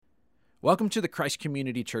Welcome to the Christ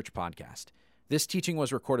Community Church podcast. This teaching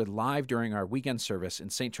was recorded live during our weekend service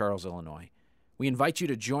in St. Charles, Illinois. We invite you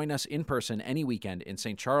to join us in person any weekend in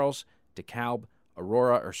St. Charles, DeKalb,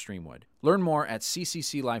 Aurora, or Streamwood. Learn more at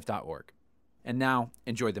ccclife.org. And now,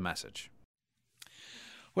 enjoy the message.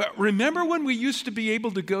 Well, remember when we used to be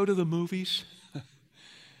able to go to the movies?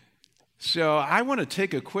 So I want to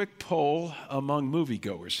take a quick poll among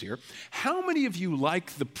moviegoers here. How many of you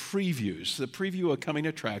like the previews, the preview of coming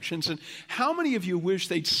attractions, and how many of you wish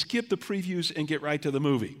they'd skip the previews and get right to the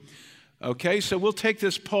movie? Okay, so we'll take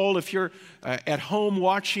this poll. If you're at home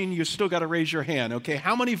watching, you still got to raise your hand. Okay,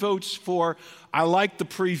 how many votes for I like the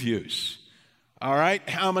previews? All right,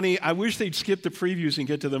 how many I wish they'd skip the previews and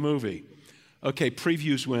get to the movie? Okay,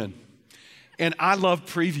 previews win. And I love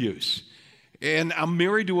previews. And I'm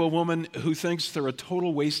married to a woman who thinks they're a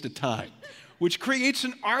total waste of time, which creates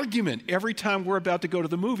an argument every time we're about to go to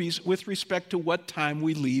the movies with respect to what time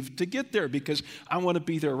we leave to get there, because I want to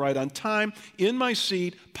be there right on time, in my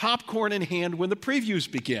seat, popcorn in hand when the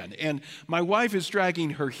previews begin. And my wife is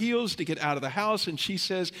dragging her heels to get out of the house, and she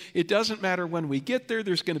says, it doesn't matter when we get there,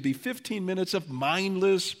 there's going to be 15 minutes of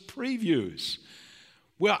mindless previews.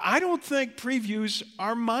 Well, I don't think previews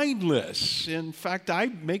are mindless. In fact, I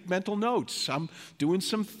make mental notes. I'm doing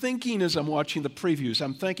some thinking as I'm watching the previews.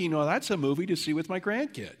 I'm thinking, oh, that's a movie to see with my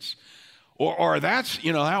grandkids. Or that's,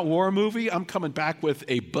 that war movie, I'm coming back with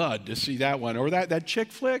a bud to see that one. Or that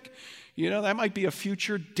chick flick, that might be a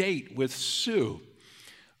future date with Sue.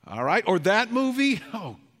 All right? Or that movie,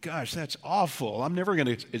 oh, gosh, that's awful. I'm never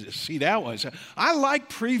going to see that one. So I like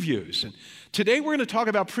previews. And today we're going to talk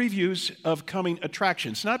about previews of coming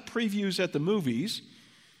attractions, not previews at the movies,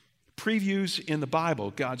 previews in the Bible,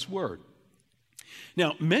 God's Word.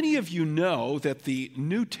 Now, many of you know that the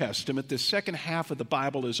New Testament, the second half of the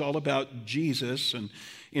Bible, is all about Jesus and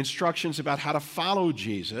instructions about how to follow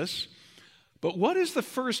Jesus. But what is the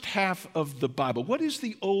first half of the Bible? What is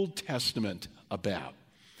the Old Testament about?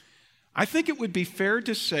 I think it would be fair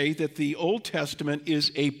to say that the Old Testament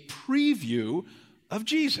is a preview of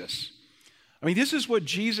Jesus. I mean, this is what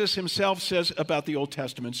Jesus himself says about the Old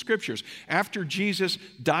Testament scriptures. After Jesus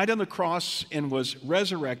died on the cross and was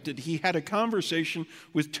resurrected, he had a conversation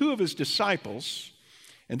with two of his disciples,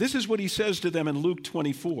 and this is what he says to them in Luke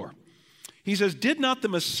 24. He says, "Did not the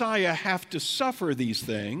Messiah have to suffer these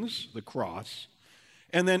things, the cross,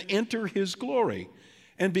 and then enter his glory?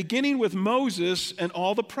 And beginning with Moses and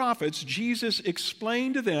all the prophets, Jesus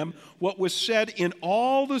explained to them what was said in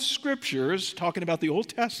all the scriptures," talking about the Old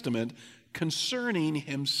Testament, "concerning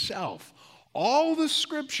himself." All the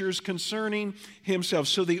scriptures concerning himself.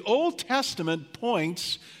 So the Old Testament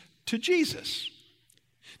points to Jesus.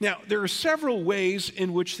 Now, there are several ways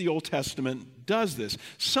in which the Old Testament does this.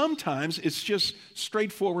 Sometimes it's just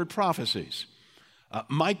straightforward prophecies.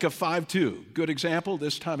 Micah 5:2, good example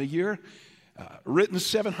this time of year. Written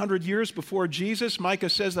 700 years before Jesus,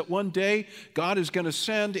 Micah says that one day God is going to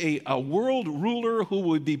send a world ruler who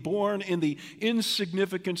will be born in the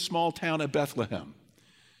insignificant small town of Bethlehem.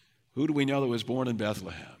 Who do we know that was born in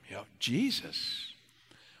Bethlehem? Jesus.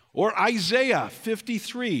 Or Isaiah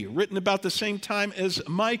 53, written about the same time as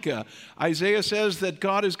Micah. Isaiah says that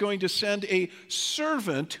God is going to send a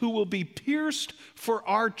servant who will be pierced for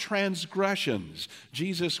our transgressions.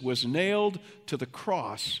 Jesus was nailed to the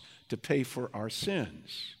cross to pay for our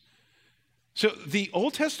sins. So the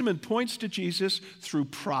Old Testament points to Jesus through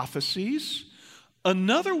prophecies.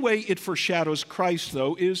 Another way it foreshadows Christ,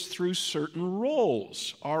 though, is through certain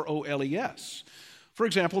roles, R-O-L-E-S. For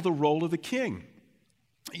example, the role of the king.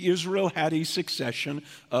 Israel had a succession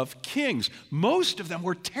of kings. Most of them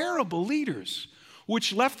were terrible leaders,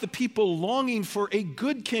 which left the people longing for a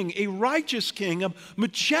good king, a righteous king, a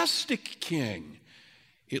majestic king.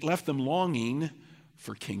 It left them longing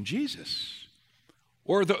for King Jesus.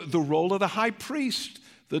 Or the role of the high priest,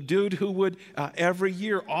 the dude who would every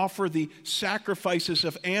year offer the sacrifices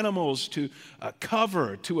of animals to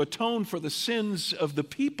cover, to atone for the sins of the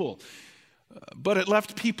people. But it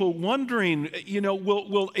left people wondering,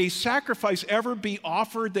 will a sacrifice ever be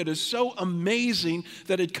offered that is so amazing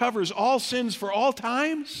that it covers all sins for all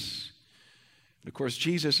times? Of course,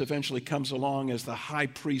 Jesus eventually comes along as the high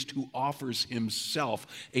priest who offers himself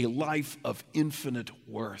a life of infinite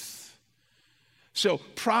worth. So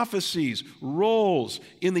prophecies, roles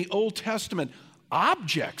in the Old Testament,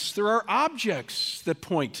 objects. There are objects that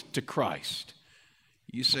point to Christ.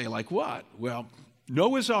 You say, like what? Well,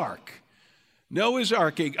 Noah's Ark. Noah's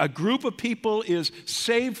Ark, a group of people is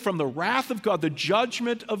saved from the wrath of God, the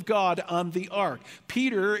judgment of God on the ark.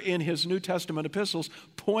 Peter, in his New Testament epistles,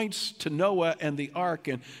 points to Noah and the ark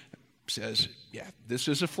and says, yeah, this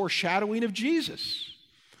is a foreshadowing of Jesus.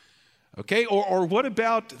 Okay, or what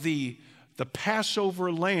about the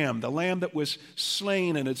Passover lamb, the lamb that was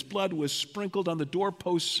slain and its blood was sprinkled on the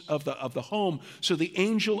doorposts of the home so the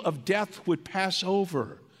angel of death would pass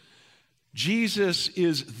over? Jesus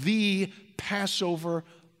is the Passover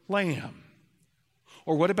lamb.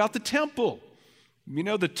 Or what about the temple? You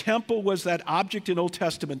know, the temple was that object in Old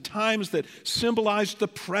Testament times that symbolized the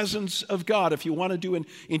presence of God. If you wanted to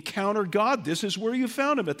encounter God, this is where you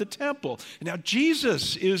found him, at the temple. And now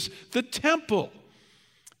Jesus is the temple.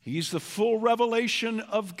 He's the full revelation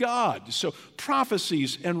of God. So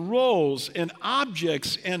prophecies and roles and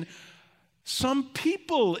objects and some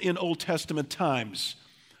people in Old Testament times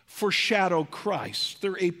foreshadow Christ.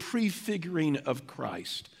 They're a prefiguring of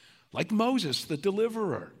Christ. Like Moses, the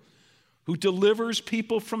deliverer, who delivers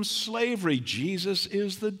people from slavery. Jesus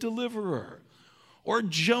is the deliverer. Or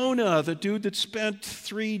Jonah, the dude that spent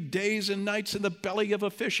 3 days and nights in the belly of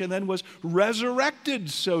a fish and then was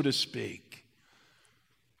resurrected, so to speak.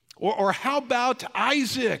 Or how about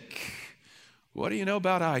Isaac? What do you know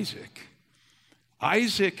about Isaac?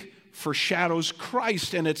 Isaac foreshadows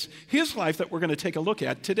Christ, and it's his life that we're going to take a look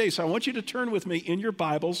at today. So I want you to turn with me in your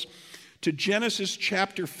Bibles to Genesis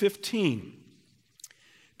chapter 15.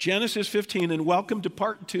 Genesis 15, and welcome to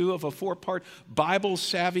part 2 of a 4-part Bible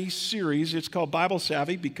Savvy series. It's called Bible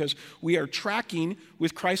Savvy because we are tracking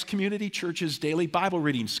with Christ Community Church's daily Bible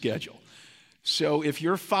reading schedule. So if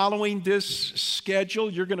you're following this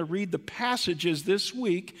schedule, you're going to read the passages this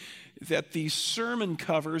week that the sermon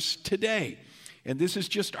covers today. And this is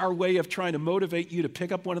just our way of trying to motivate you to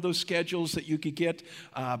pick up one of those schedules that you could get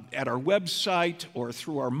at our website or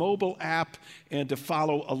through our mobile app and to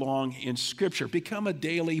follow along in Scripture. Become a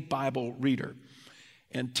daily Bible reader.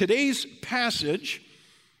 And today's passage,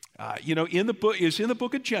 in the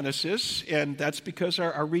book of Genesis, and that's because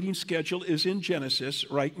our reading schedule is in Genesis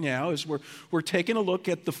right now, as we're taking a look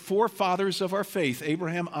at the forefathers of our faith,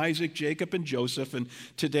 Abraham, Isaac, Jacob, and Joseph, and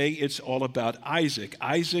today it's all about Isaac.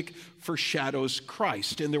 Isaac foreshadows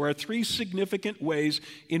Christ, and there are 3 significant ways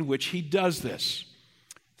in which he does this.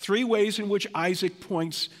 3 ways in which Isaac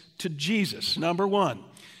points to Jesus. Number 1,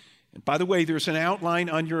 and by the way, there's an outline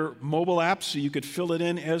on your mobile app so you could fill it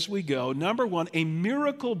in as we go. Number 1, a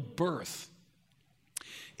miracle birth.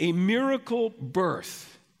 A miracle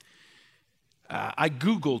birth. I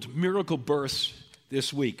Googled miracle births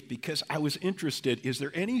this week because I was interested. Is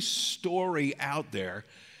there any story out there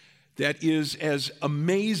that is as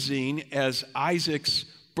amazing as Isaac's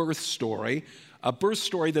birth story? A birth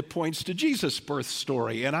story that points to Jesus' birth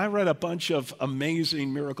story. And I read a bunch of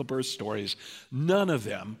amazing miracle birth stories. None of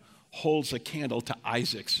them holds a candle to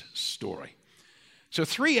Isaac's story. So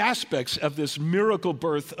 3 aspects of this miracle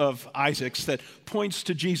birth of Isaac's that points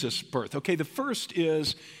to Jesus' birth. Okay, the first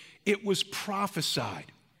is it was prophesied.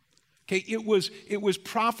 Okay, it was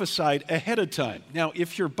prophesied ahead of time. Now,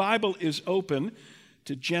 if your Bible is open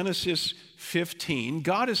to Genesis 15,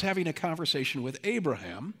 God is having a conversation with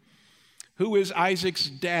Abraham, who is Isaac's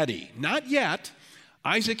daddy. Not yet.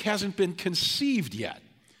 Isaac hasn't been conceived yet.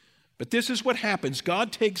 But this is what happens.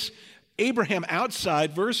 God takes Abraham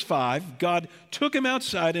outside, verse 5. God took him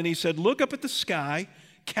outside and he said, look up at the sky,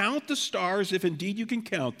 count the stars if indeed you can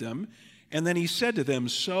count them. And then he said to them,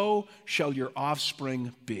 so shall your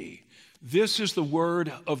offspring be. This is the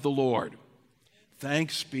word of the Lord.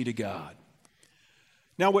 Thanks be to God.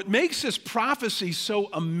 Now, what makes this prophecy so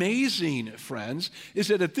amazing, friends, is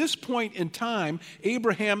that at this point in time,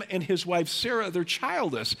 Abraham and his wife Sarah, they're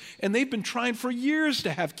childless, and they've been trying for years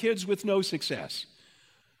to have kids with no success.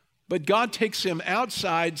 But God takes him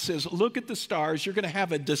outside, says, look at the stars. You're going to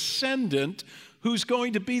have a descendant who's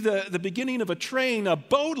going to be the beginning of a train, a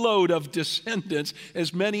boatload of descendants,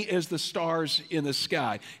 as many as the stars in the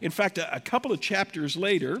sky. In fact, a couple of chapters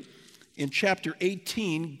later, in chapter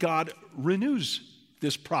 18, God renews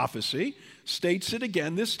this prophecy, states it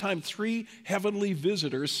again. This time 3 heavenly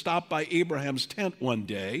visitors stopped by Abraham's tent one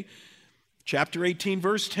day. Chapter 18,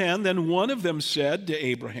 verse 10, then one of them said to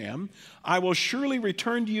Abraham, I will surely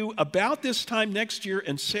return to you about this time next year,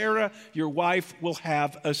 and Sarah, your wife, will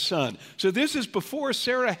have a son. So this is before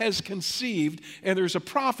Sarah has conceived, and there's a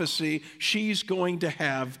prophecy she's going to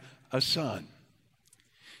have a son.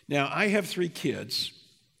 Now, I have 3 kids,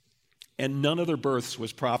 and none of their births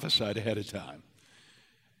was prophesied ahead of time.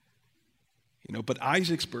 But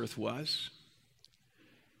Isaac's birth was,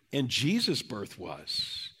 and Jesus' birth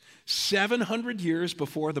was. 700 years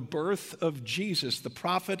before the birth of Jesus, the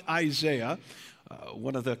prophet Isaiah,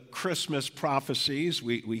 one of the Christmas prophecies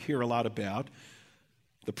we hear a lot about,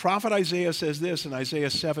 the prophet Isaiah says this in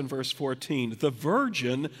Isaiah 7, verse 14, the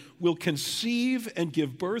virgin will conceive and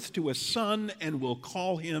give birth to a son and will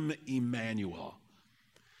call him Emmanuel.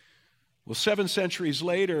 Well, 7 centuries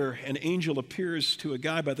later, an angel appears to a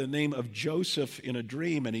guy by the name of Joseph in a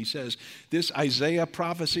dream, and he says, this Isaiah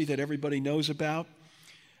prophecy that everybody knows about,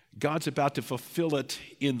 God's about to fulfill it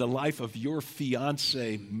in the life of your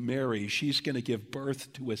fiancée, Mary. She's going to give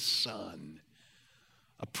birth to a son.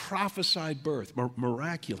 A prophesied birth,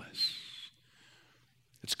 miraculous.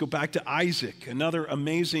 Let's go back to Isaac. Another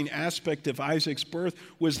amazing aspect of Isaac's birth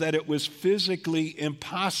was that it was physically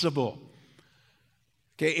impossible.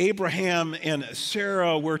 Okay, Abraham and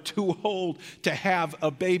Sarah were too old to have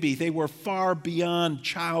a baby. They were far beyond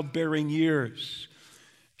childbearing years.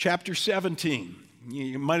 Chapter 17.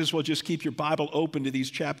 You might as well just keep your Bible open to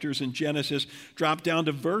these chapters in Genesis. Drop down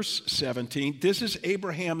to verse 17. This is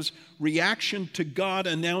Abraham's reaction to God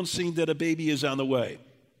announcing that a baby is on the way.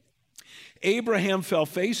 Abraham fell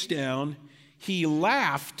face down. He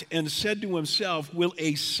laughed and said to himself, will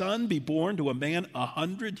a son be born to a man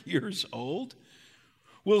 100 years old?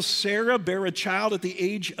 Will Sarah bear a child at the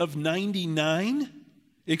age of 99?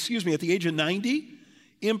 At the age of 90?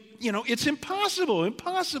 It's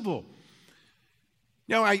impossible.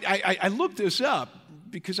 Now, I looked this up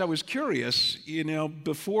because I was curious,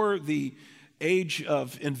 before the age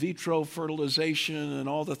of in vitro fertilization and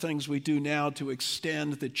all the things we do now to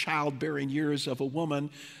extend the childbearing years of a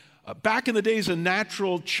woman. Back in the days of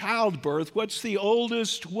natural childbirth, what's the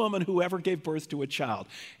oldest woman who ever gave birth to a child?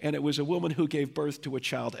 And it was a woman who gave birth to a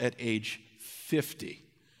child at age 50.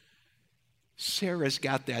 Sarah's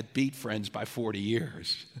got that beat, friends, by 40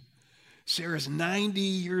 years. Sarah's 90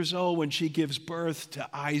 years old when she gives birth to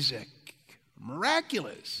Isaac.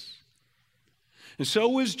 Miraculous. And so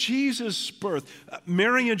was Jesus' birth.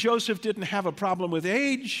 Mary and Joseph didn't have a problem with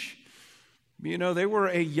age. They were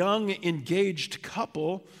a young, engaged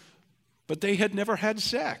couple, but they had never had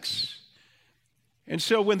sex. And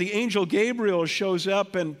so when the angel Gabriel shows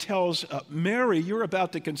up and tells Mary, you're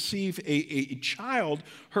about to conceive a child,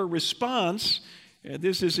 her response, and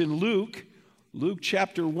this is in Luke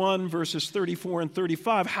chapter 1, verses 34 and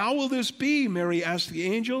 35. How will this be, Mary asked the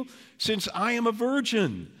angel, since I am a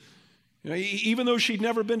virgin? Even though she'd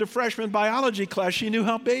never been to freshman biology class, she knew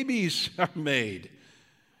how babies are made.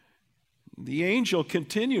 The angel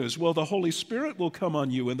continues, well, the Holy Spirit will come on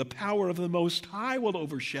you, and the power of the Most High will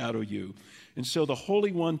overshadow you. And so the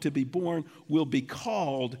Holy One to be born will be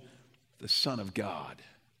called the Son of God.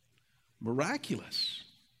 Miraculous.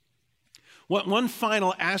 One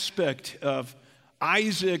final aspect of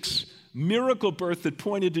Isaac's miracle birth that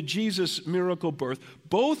pointed to Jesus' miracle birth,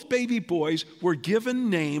 both baby boys were given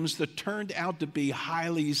names that turned out to be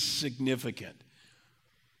highly significant.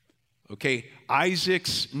 Okay,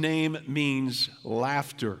 Isaac's name means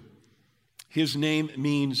laughter. His name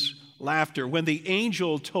means laughter. When the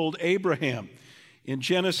angel told Abraham in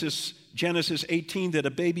Genesis 18 that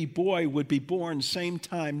a baby boy would be born same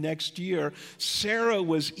time next year, Sarah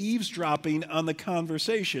was eavesdropping on the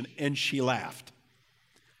conversation and she laughed.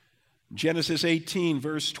 Genesis 18,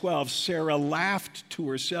 verse 12, Sarah laughed to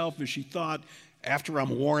herself as she thought, after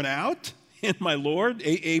I'm worn out in my Lord,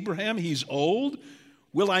 Abraham, he's old,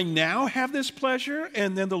 will I now have this pleasure?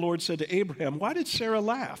 And then the Lord said to Abraham, why did Sarah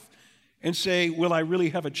laugh and say, will I really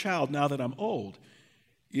have a child now that I'm old?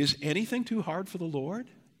 Is anything too hard for the Lord?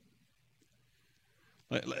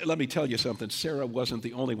 Let me tell you something. Sarah wasn't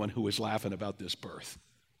the only one who was laughing about this birth.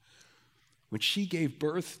 When she gave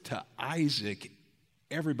birth to Isaac,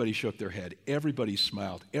 everybody shook their head. Everybody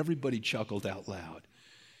smiled. Everybody chuckled out loud.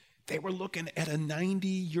 They were looking at a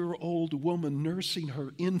 90-year-old woman nursing her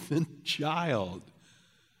infant child.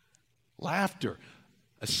 Laughter,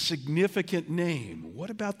 a significant name.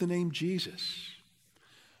 What about the name Jesus?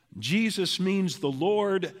 Jesus means the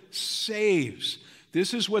Lord saves.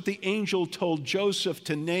 This is what the angel told Joseph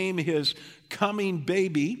to name his coming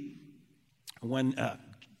baby when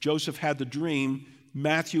Joseph had the dream.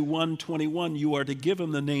 Matthew 1:21, you are to give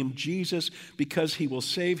him the name Jesus because he will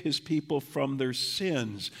save his people from their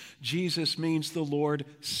sins. Jesus means the Lord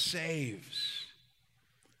saves.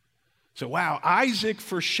 So wow, Isaac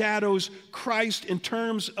foreshadows Christ in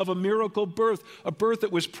terms of a miracle birth, a birth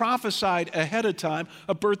that was prophesied ahead of time,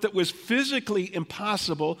 a birth that was physically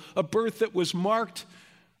impossible, a birth that was marked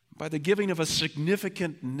by the giving of a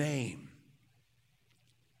significant name.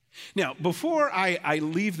 Now, before I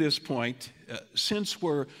leave this point, since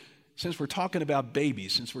we're talking about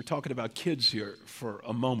babies, since we're talking about kids here for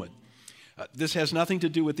a moment, this has nothing to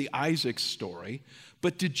do with the Isaac story,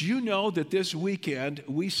 but did you know that this weekend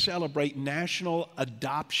we celebrate National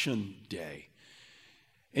Adoption Day?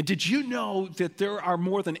 And did you know that there are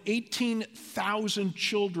more than 18,000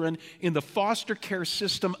 children in the foster care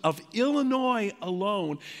system of Illinois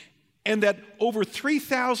alone? and that over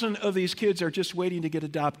 3,000 of these kids are just waiting to get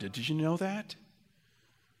adopted. Did you know that?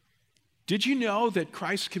 Did you know that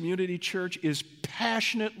Christ Community Church is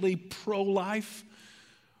passionately pro-life?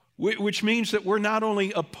 Which means that we're not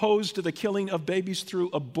only opposed to the killing of babies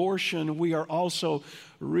through abortion, we are also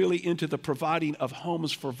really into the providing of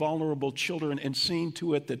homes for vulnerable children and seeing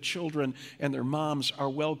to it that children and their moms are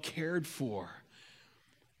well cared for.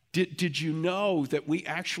 Did you know that we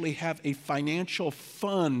actually have a financial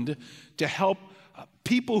fund to help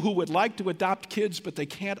people who would like to adopt kids but they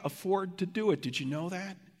can't afford to do it? Did you know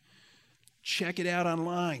that? Check it out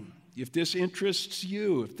online. If this interests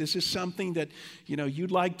you, if this is something that you'd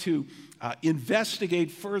like to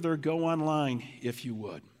investigate further, go online if you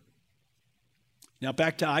would. Now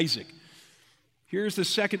back to Isaac. Here's the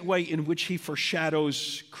second way in which he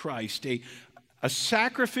foreshadows Christ, a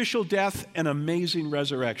sacrificial death and amazing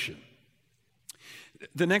resurrection.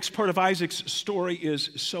 The next part of Isaac's story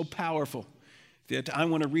is so powerful that I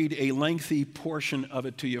want to read a lengthy portion of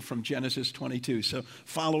it to you from Genesis 22. So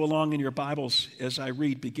follow along in your Bibles as I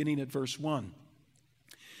read, beginning at verse 1.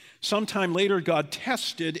 Sometime later, God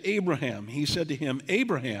tested Abraham. He said to him,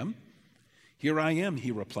 "Abraham." "Here I am,"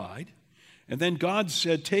 he replied. And then God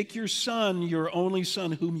said, "Take your son, your only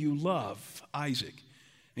son whom you love, Isaac,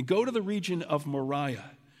 and go to the region of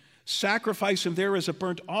Moriah. Sacrifice him there as a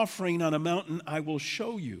burnt offering on a mountain I will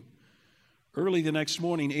show you." Early the next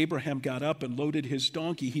morning, Abraham got up and loaded his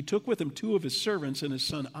donkey. He took with him 2 of his servants and his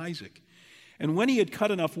son Isaac. And when he had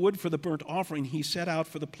cut enough wood for the burnt offering, he set out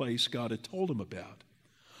for the place God had told him about.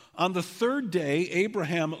 On the 3rd day,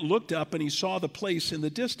 Abraham looked up and he saw the place in the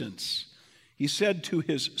distance. He said to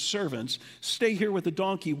his servants, "Stay here with the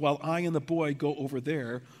donkey while I and the boy go over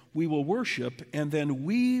there. We will worship, and then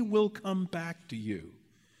we will come back to you."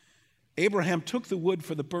 Abraham took the wood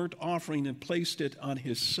for the burnt offering and placed it on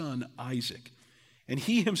his son Isaac, and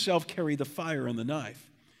he himself carried the fire and the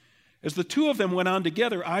knife. As the 2 of them went on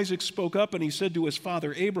together, Isaac spoke up and he said to his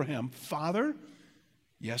father Abraham, "Father?"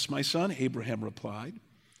 "Yes, my son," Abraham replied.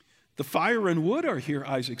 "The fire and wood are here,"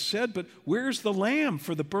 Isaac said, "but where's the lamb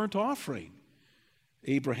for the burnt offering?"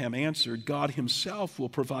 Abraham answered, "God himself will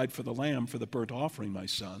provide for the lamb for the burnt offering, my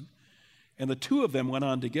son." And the 2 of them went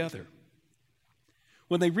on together.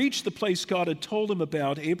 When they reached the place God had told him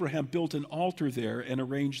about, Abraham built an altar there and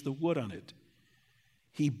arranged the wood on it.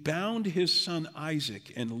 He bound his son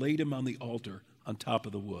Isaac and laid him on the altar on top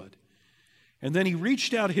of the wood. And then he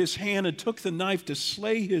reached out his hand and took the knife to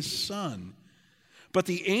slay his son. But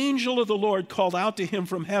the angel of the Lord called out to him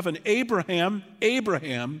from heaven, "Abraham,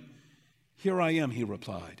 Abraham." "Here I am," he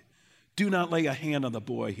replied. "Do not lay a hand on the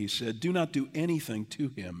boy," he said. "Do not do anything to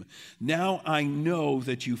him. Now I know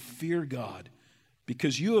that you fear God,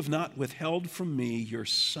 because you have not withheld from me your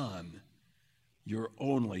son, your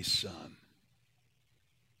only son."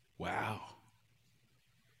 Wow.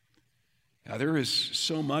 Now, there is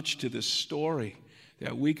so much to this story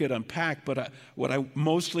that we could unpack, but what I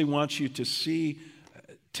mostly want you to see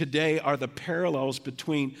today are the parallels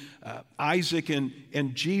between Isaac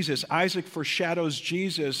and Jesus. Isaac foreshadows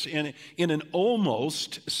Jesus in an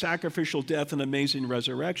almost sacrificial death and amazing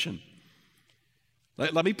resurrection.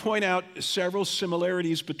 Let me point out several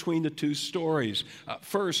similarities between the 2 stories.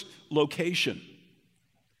 First, location.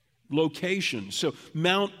 Location. So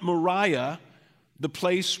Mount Moriah, the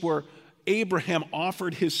place where Abraham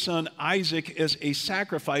offered his son Isaac as a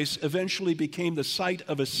sacrifice, eventually became the site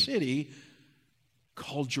of a city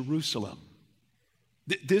called Jerusalem.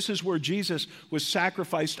 This is where Jesus was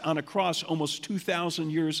sacrificed on a cross almost 2,000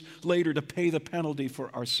 years later to pay the penalty for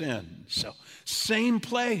our sin. So, same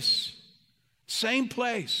place. Same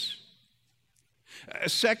place. A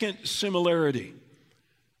second similarity,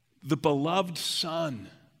 the beloved son.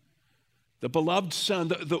 The beloved son.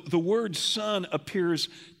 The word son appears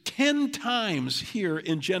 10 times here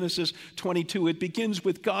in Genesis 22. It begins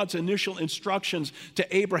with God's initial instructions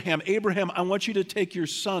to Abraham. "Abraham, I want you to take your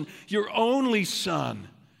son, your only son,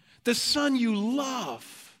 the son you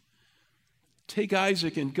love. Take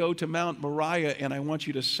Isaac and go to Mount Moriah, and I want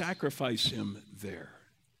you to sacrifice him there."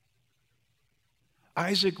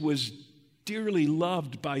 Isaac was dearly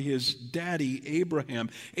loved by his daddy, Abraham.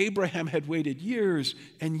 Abraham had waited years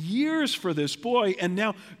and years for this boy, and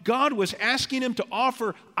now God was asking him to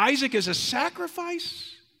offer Isaac as a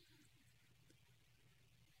sacrifice.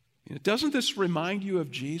 Doesn't this remind you of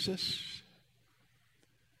Jesus?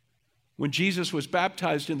 When Jesus was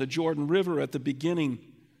baptized in the Jordan River at the beginning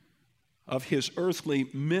of his earthly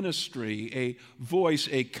ministry, a voice,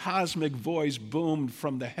 a cosmic voice boomed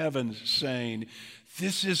from the heavens saying,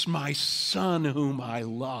 "This is my son whom I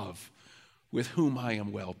love, with whom I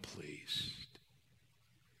am well pleased."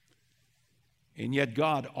 And yet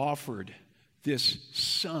God offered this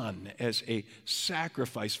Son as a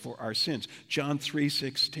sacrifice for our sins. John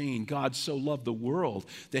 3:16, God so loved the world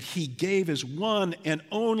that he gave his one and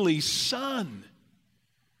only Son.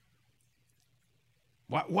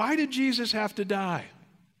 Why did Jesus have to die?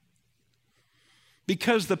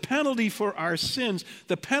 Because the penalty for our sins,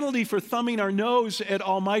 the penalty for thumbing our nose at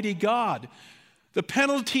Almighty God, the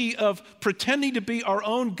penalty of pretending to be our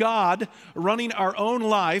own God, running our own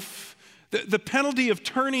life, the penalty of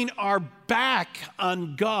turning our back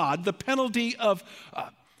on God, the penalty of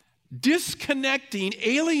disconnecting,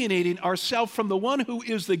 alienating ourselves from the one who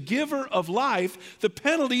is the giver of life, the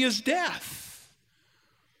penalty is death.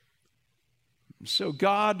 So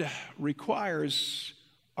God requires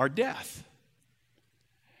our death.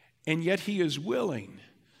 And yet he is willing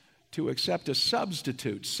to accept a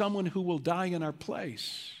substitute, someone who will die in our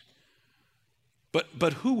place.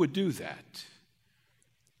 But who would do that?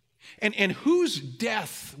 And whose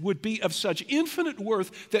death would be of such infinite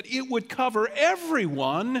worth that it would cover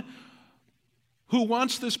everyone who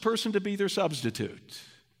wants this person to be their substitute?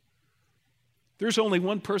 There's only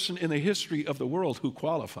one person in the history of the world who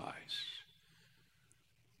qualifies: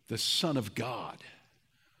 the Son of God.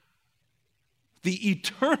 The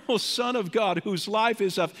eternal Son of God, whose life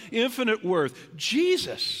is of infinite worth,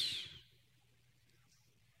 Jesus.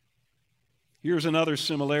 Here's another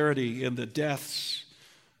similarity in the deaths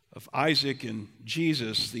of Isaac and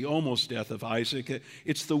Jesus, the almost death of Isaac.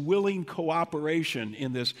 It's the willing cooperation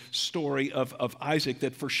in this story of Isaac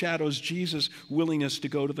that foreshadows Jesus' willingness to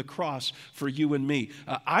go to the cross for you and me.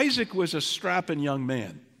 Isaac was a strapping young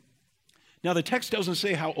man. Now, the text doesn't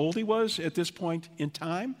say how old he was at this point in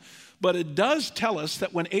time, but it does tell us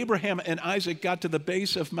that when Abraham and Isaac got to the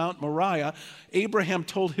base of Mount Moriah, Abraham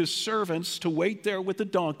told his servants to wait there with the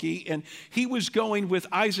donkey, and he was going with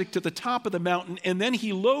Isaac to the top of the mountain, and then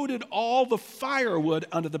he loaded all the firewood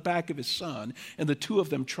onto the back of his son, and the two of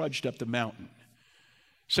them trudged up the mountain.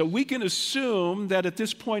 So we can assume that at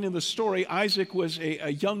this point in the story, Isaac was a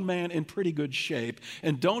young man in pretty good shape,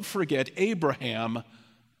 and don't forget, Abraham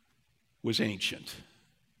was ancient.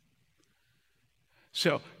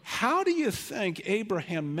 So how do you think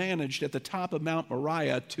Abraham managed at the top of Mount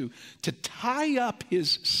Moriah to tie up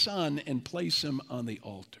his son and place him on the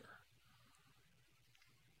altar?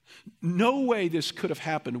 No way this could have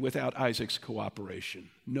happened without Isaac's cooperation.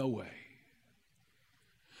 No way.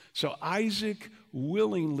 So Isaac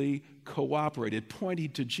willingly cooperated,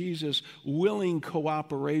 pointing to Jesus' willing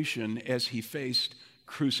cooperation as he faced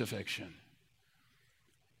crucifixion.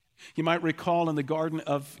 You might recall in the Garden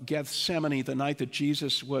of Gethsemane, the night that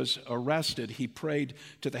Jesus was arrested, he prayed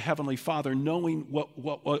to the Heavenly Father, knowing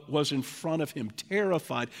what was in front of him,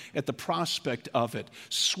 terrified at the prospect of it,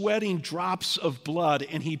 sweating drops of blood,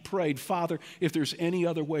 and he prayed, Father, if there's any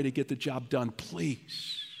other way to get the job done,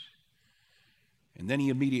 please. And then he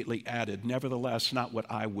immediately added, nevertheless, not what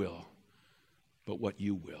I will, but what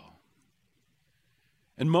you will.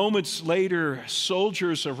 And moments later,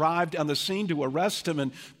 soldiers arrived on the scene to arrest him,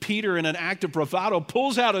 and Peter, in an act of bravado,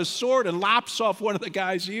 pulls out his sword and lops off one of the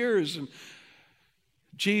guy's ears. And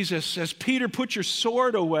Jesus says, Peter, put your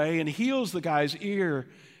sword away, and heals the guy's ear.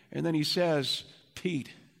 And then he says,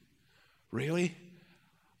 Pete, really?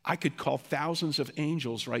 I could call thousands of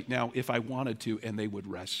angels right now if I wanted to, and they would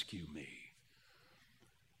rescue me.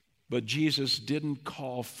 But Jesus didn't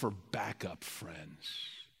call for backup, friends.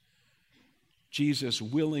 Jesus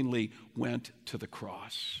willingly went to the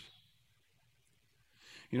cross.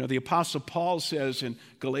 You know, the Apostle Paul says in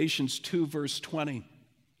Galatians 2, verse 20,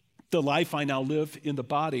 the life I now live in the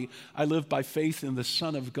body, I live by faith in the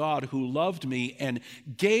Son of God who loved me and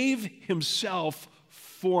gave himself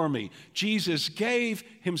for me. Jesus gave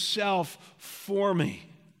himself for me.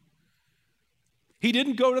 He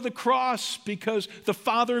didn't go to the cross because the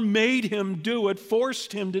Father made him do it,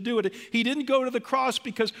 forced him to do it. He didn't go to the cross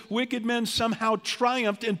because wicked men somehow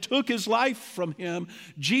triumphed and took his life from him.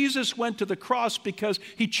 Jesus went to the cross because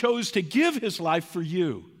he chose to give his life for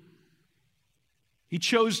you. He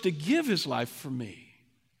chose to give his life for me.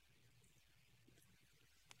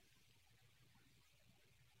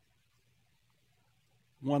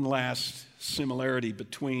 One last similarity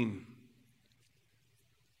between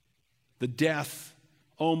the death,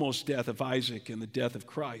 almost death of Isaac and the death of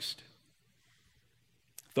Christ.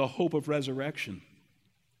 The hope of resurrection.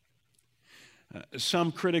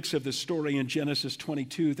 Some critics of the story in Genesis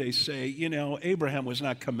 22, they say, Abraham was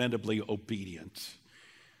not commendably obedient.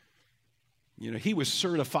 He was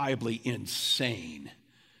certifiably insane.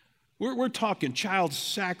 We're talking child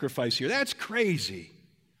sacrifice here. That's crazy.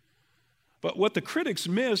 But what the critics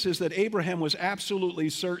miss is that Abraham was absolutely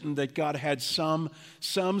certain that God had some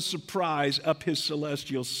surprise up his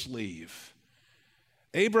celestial sleeve.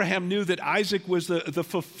 Abraham knew that Isaac was the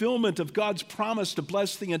fulfillment of God's promise to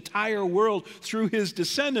bless the entire world through his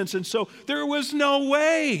descendants. And so there was no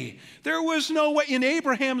way, in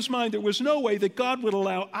Abraham's mind, there was no way that God would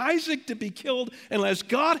allow Isaac to be killed unless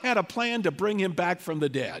God had a plan to bring him back from the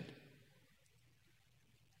dead.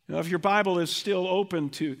 Now, if your Bible is still open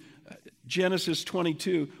to Genesis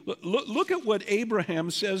 22, look at what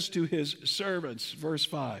Abraham says to his servants, verse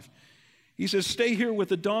 5. He says, "Stay here with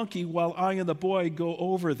the donkey while I and the boy go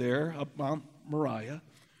over there, up Mount Moriah.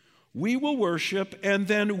 We will worship, and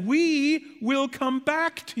then we will come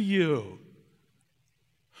back to you."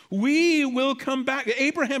 We will come back.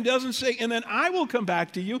 Abraham doesn't say, "and then I will come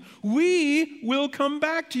back to you." We will come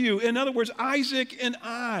back to you. In other words, Isaac and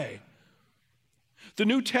I. The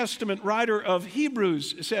New Testament writer of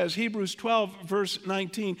Hebrews says, Hebrews 12, verse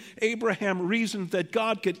 19, Abraham reasoned that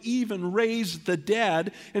God could even raise the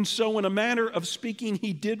dead, and so in a manner of speaking,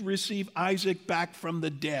 he did receive Isaac back from the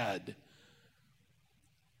dead.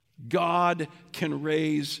 God can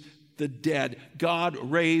raise the dead. God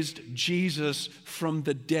raised Jesus from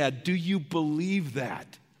the dead. Do you believe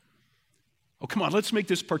that? Oh, come on, let's make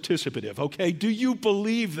this participative, okay? Do you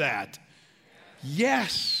believe that?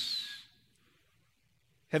 Yes.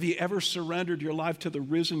 Have you ever surrendered your life to the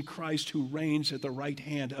risen Christ who reigns at the right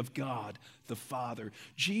hand of God the Father?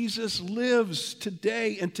 Jesus lives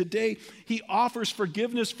today, and today he offers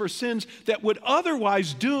forgiveness for sins that would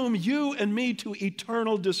otherwise doom you and me to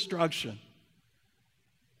eternal destruction.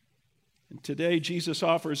 And today Jesus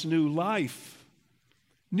offers new life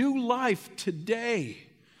today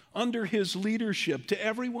under his leadership to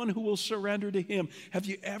everyone who will surrender to him. Have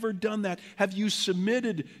you ever done that? Have you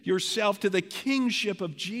submitted yourself to the kingship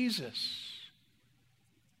of Jesus?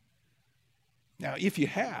 Now, if you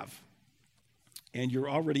have, and you're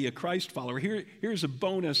already a Christ follower, here's a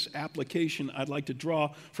bonus application I'd like to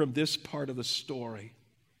draw from this part of the story.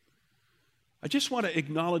 I just want to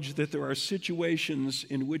acknowledge that there are situations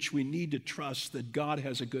in which we need to trust that God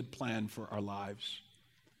has a good plan for our lives.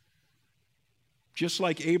 Just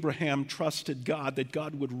like Abraham trusted God that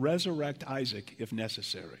God would resurrect Isaac if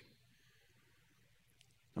necessary.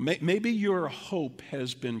 Maybe your hope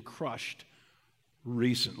has been crushed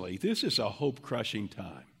recently. This is a hope-crushing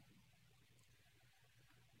time.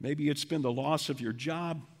 Maybe it's been the loss of your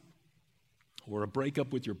job or a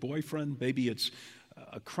breakup with your boyfriend. Maybe it's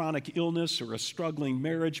a chronic illness or a struggling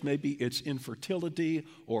marriage. Maybe it's infertility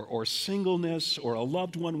or singleness or a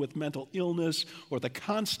loved one with mental illness or the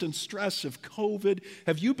constant stress of COVID.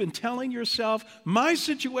 Have you been telling yourself, my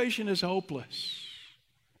situation is hopeless?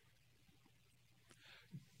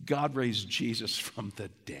 God raised Jesus from the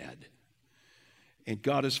dead. And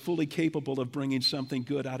God is fully capable of bringing something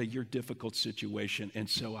good out of your difficult situation. And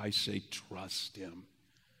so I say, trust him.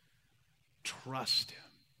 Trust him.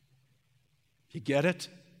 You get it?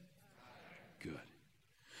 Good.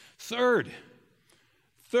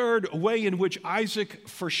 Third way in which Isaac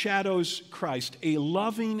foreshadows Christ, a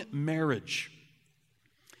loving marriage.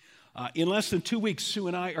 In less than 2 weeks, Sue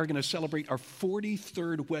and I are going to celebrate our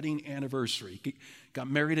 43rd wedding anniversary. Got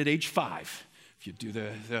married at age 5, if you do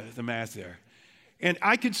the math there. And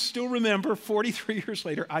I could still remember, 43 years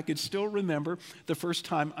later, I could still remember the first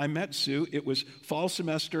time I met Sue. It was fall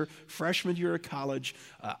semester, freshman year of college.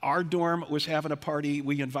 Our dorm was having a party.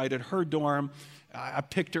 We invited her dorm. I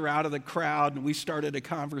picked her out of the crowd, and we started a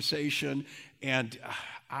conversation, and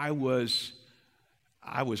I was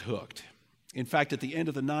hooked. In fact, at the end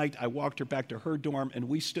of the night, I walked her back to her dorm, and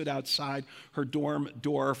we stood outside her dorm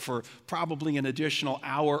door for probably an additional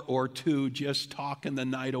hour or two, just talking the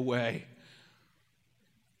night away.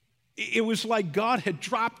 It was like God had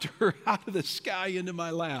dropped her out of the sky into my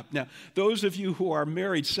lap. Now, those of you who are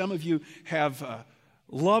married, some of you have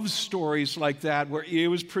love stories like that where it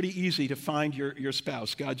was pretty easy to find your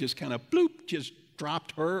spouse. God just kind of bloop, just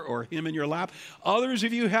dropped her or him in your lap. Others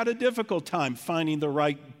of you had a difficult time finding the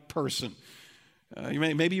right person.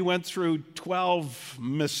 Maybe you went through 12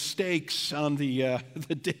 mistakes on the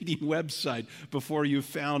dating website before you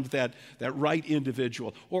found that right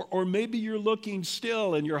individual. Or maybe you're looking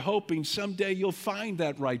still and you're hoping someday you'll find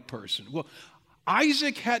that right person. Well,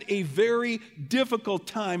 Isaac had a very difficult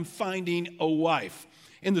time finding a wife.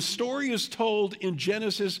 And the story is told in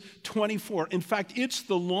Genesis 24. In fact, it's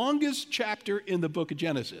the longest chapter in the book of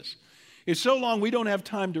Genesis. It's so long we don't have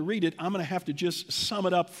time to read it. I'm going to have to just sum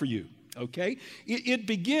it up for you. Okay? It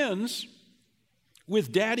begins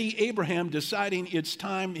with Daddy Abraham deciding it's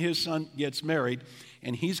time his son gets married,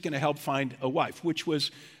 and he's going to help find a wife, which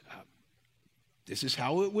was This is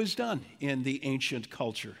how it was done in the ancient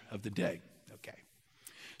culture of the day. Okay.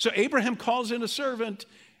 So Abraham calls in a servant,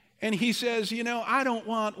 and he says, I don't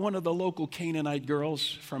want one of the local Canaanite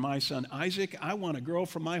girls for my son Isaac. I want a girl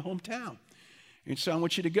from my hometown. And so I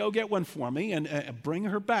want you to go get one for me and bring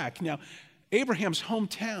her back. Now, Abraham's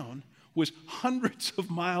hometown was hundreds of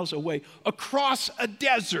miles away across a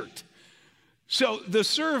desert. So the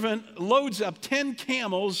servant loads up 10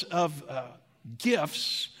 camels of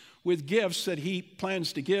gifts that he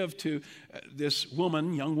plans to give to this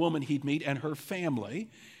young woman he'd meet and her family.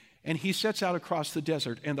 And he sets out across the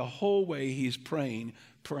desert, and the whole way he's praying,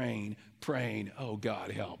 oh,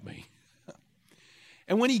 God, help me.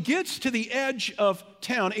 And when he gets to the edge of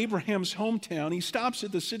town, Abraham's hometown, he stops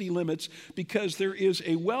at the city limits because there is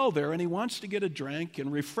a well there, and he wants to get a drink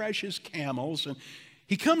and refresh his camels. And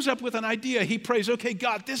he comes up with an idea. He prays, okay,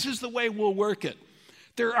 God, this is the way we'll work it.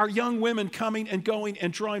 There are young women coming and going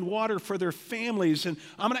and drawing water for their families, and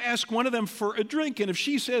I'm going to ask one of them for a drink. And if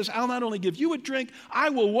she says, I'll not only give you a drink, I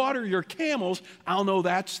will water your camels, I'll know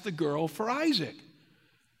that's the girl for Isaac.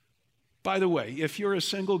 By the way, if you're a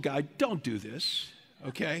single guy, don't do this.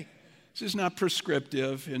 Okay? This is not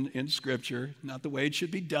prescriptive in Scripture, not the way it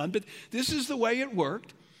should be done, but this is the way it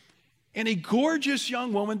worked. And a gorgeous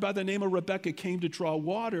young woman by the name of Rebecca came to draw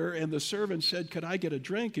water, and the servant said, could I get a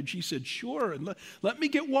drink? And she said, sure, and let me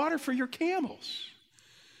get water for your camels.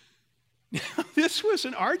 Now, this was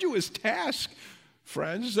an arduous task,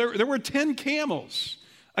 friends. There were 10 camels.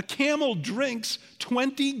 A camel drinks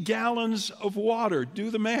 20 gallons of water. Do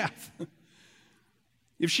the math.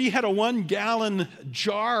 If she had a 1-gallon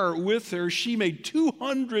jar with her, she made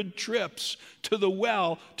 200 trips to the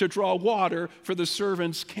well to draw water for the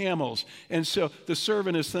servant's camels. And so the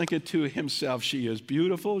servant is thinking to himself, she is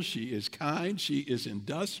beautiful, she is kind, she is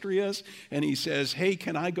industrious. And he says, hey,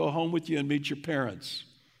 can I go home with you and meet your parents?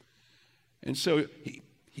 And so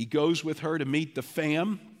he goes with her to meet the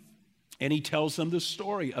fam. And he tells them the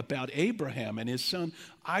story about Abraham and his son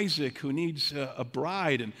Isaac, who needs a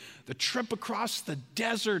bride, and the trip across the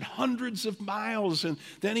desert, hundreds of miles. And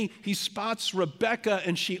then he spots Rebecca,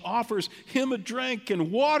 and she offers him a drink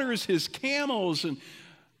and waters his camels. And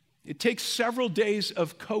it takes several days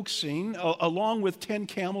of coaxing, along with 10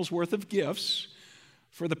 camels worth of gifts,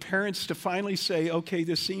 for the parents to finally say, okay,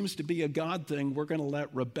 this seems to be a God thing. We're going to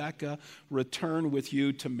let Rebecca return with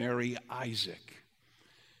you to marry Isaac.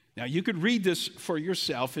 Now, you could read this for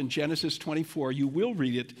yourself in Genesis 24. You will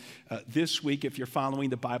read it this week if you're following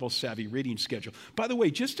the Bible Savvy reading schedule. By the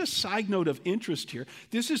way, just a side note of interest here,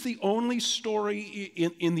 this is the only story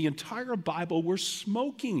in the entire Bible where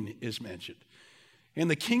smoking is mentioned. In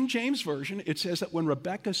the King James Version, it says that when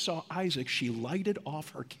Rebekah saw Isaac, she lighted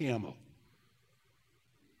off her camel.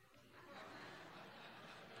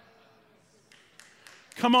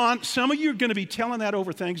 Come on, some of you are going to be telling that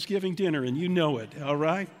over Thanksgiving dinner, and you know it, all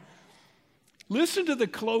right? Listen to the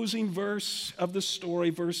closing verse of the story,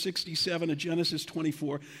 verse 67 of Genesis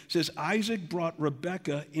 24. It says, Isaac brought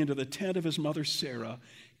Rebekah into the tent of his mother Sarah,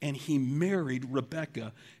 and he married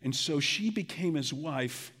Rebekah, and so she became his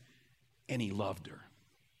wife, and he loved her.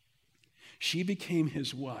 She became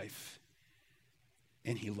his wife,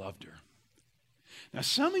 and he loved her. Now,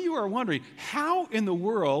 some of you are wondering, how in the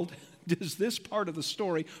world does this part of the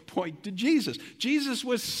story point to Jesus? Jesus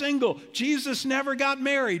was single. Jesus never got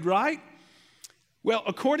married, right? Well,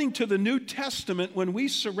 according to the New Testament, when we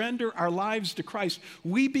surrender our lives to Christ,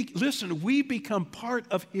 we become part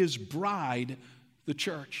of his bride, the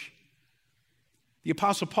church. The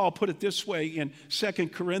Apostle Paul put it this way in 2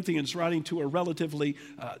 Corinthians, writing to a relatively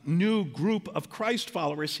new group of Christ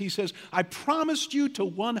followers. He says, I promised you to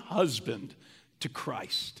one husband, to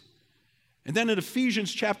Christ. And then in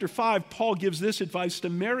Ephesians chapter 5, Paul gives this advice to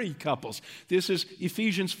married couples. This is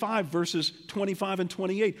Ephesians 5, verses 25 and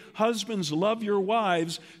 28. Husbands, love your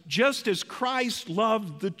wives just as Christ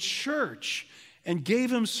loved the church and gave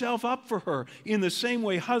himself up for her. In the same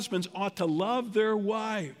way, husbands ought to love their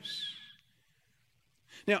wives.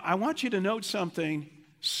 Now, I want you to note something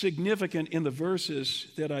significant in the verses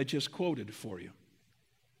that I just quoted for you.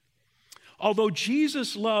 Although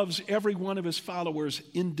Jesus loves every one of his followers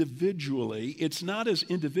individually, it's not as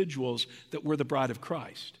individuals that we're the bride of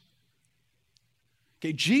Christ.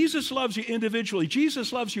 Okay, Jesus loves you individually.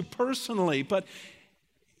 Jesus loves you personally, but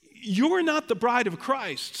you're not the bride of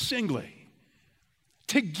Christ singly.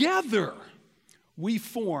 Together, we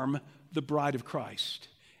form the bride of Christ.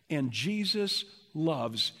 And Jesus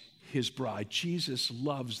loves his bride. Jesus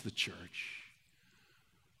loves the church.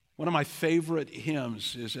 One of my favorite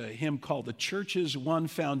hymns is a hymn called The Church's One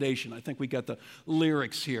Foundation. I think we got the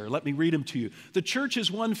lyrics here. Let me read them to you. The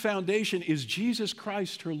church's one foundation is Jesus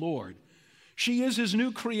Christ, her Lord. She is his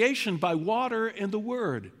new creation by water and the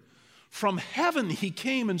word. From heaven he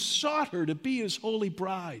came and sought her to be his holy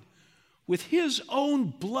bride. With his own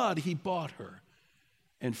blood he bought her,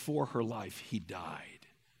 and for her life he died.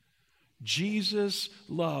 Jesus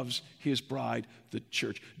loves his bride, the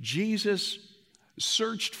church. Jesus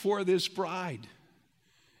searched for this bride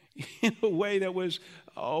in a way that was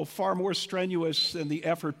far more strenuous than the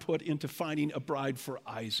effort put into finding a bride for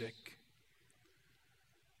Isaac.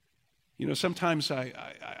 You know, sometimes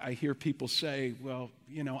I hear people say, well,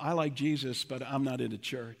 you know, I like Jesus, but I'm not into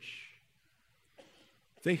church.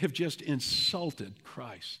 They have just insulted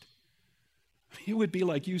Christ. It would be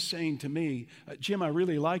like you saying to me, Jim, I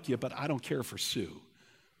really like you, but I don't care for Sue.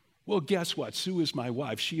 Well, guess what? Sue is my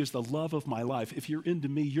wife. She is the love of my life. If you're into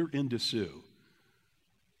me, you're into Sue.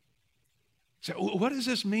 So what does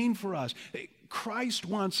this mean for us? Christ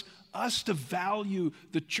wants us to value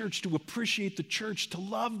the church, to appreciate the church, to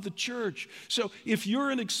love the church. So if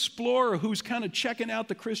you're an explorer who's kind of checking out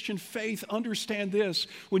the Christian faith, understand this.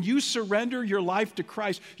 When you surrender your life to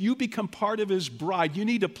Christ, you become part of his bride. You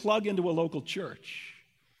need to plug into a local church.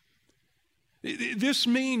 This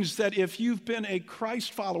means that if you've been a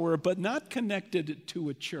Christ follower but not connected to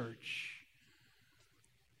a church,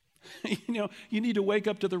 you know, you need to wake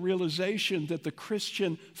up to the realization that the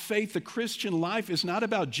Christian faith, the Christian life is not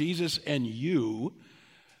about Jesus and you.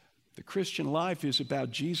 The Christian life is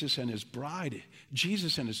about Jesus and his bride,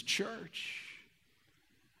 Jesus and his church.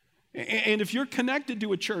 And if you're connected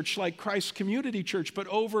to a church like Christ Community Church, but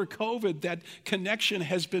over COVID, that connection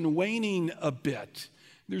has been waning a bit.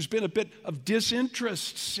 There's been a bit of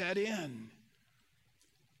disinterest set in.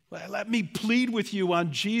 Let me plead with you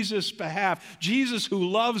on Jesus' behalf. Jesus who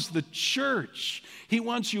loves the church. He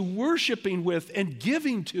wants you worshiping with and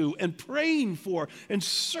giving to and praying for and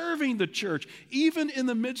serving the church. Even in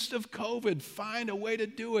the midst of COVID, find a way to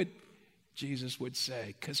do it, Jesus would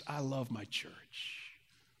say, because I love my church.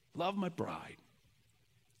 Love my bride.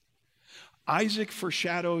 Isaac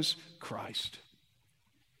foreshadows Christ.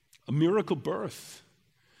 A miracle birth.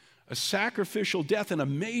 A sacrificial death, an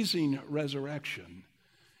amazing resurrection.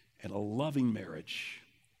 And a loving marriage.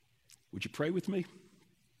 Would you pray with me?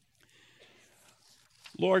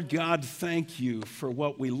 Lord God, thank you for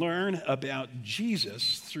what we learn about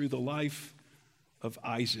Jesus through the life of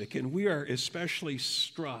Isaac. And we are especially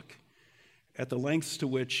struck at the lengths to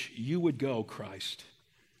which you would go, Christ,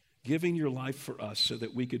 giving your life for us so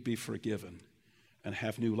that we could be forgiven and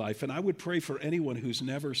have new life. And I would pray for anyone who's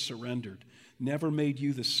never surrendered, never made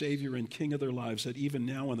you the Savior and King of their lives, that even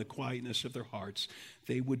now in the quietness of their hearts,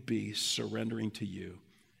 they would be surrendering to you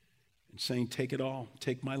and saying, take it all,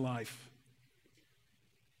 take my life.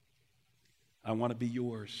 I want to be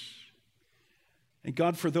yours. And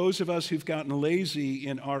God, for those of us who've gotten lazy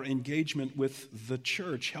in our engagement with the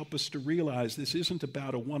church, help us to realize this isn't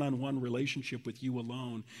about a one-on-one relationship with you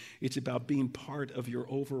alone. It's about being part of your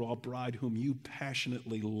overall bride whom you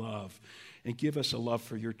passionately love. And give us a love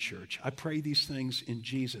for your church. I pray these things in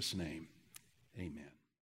Jesus' name. Amen.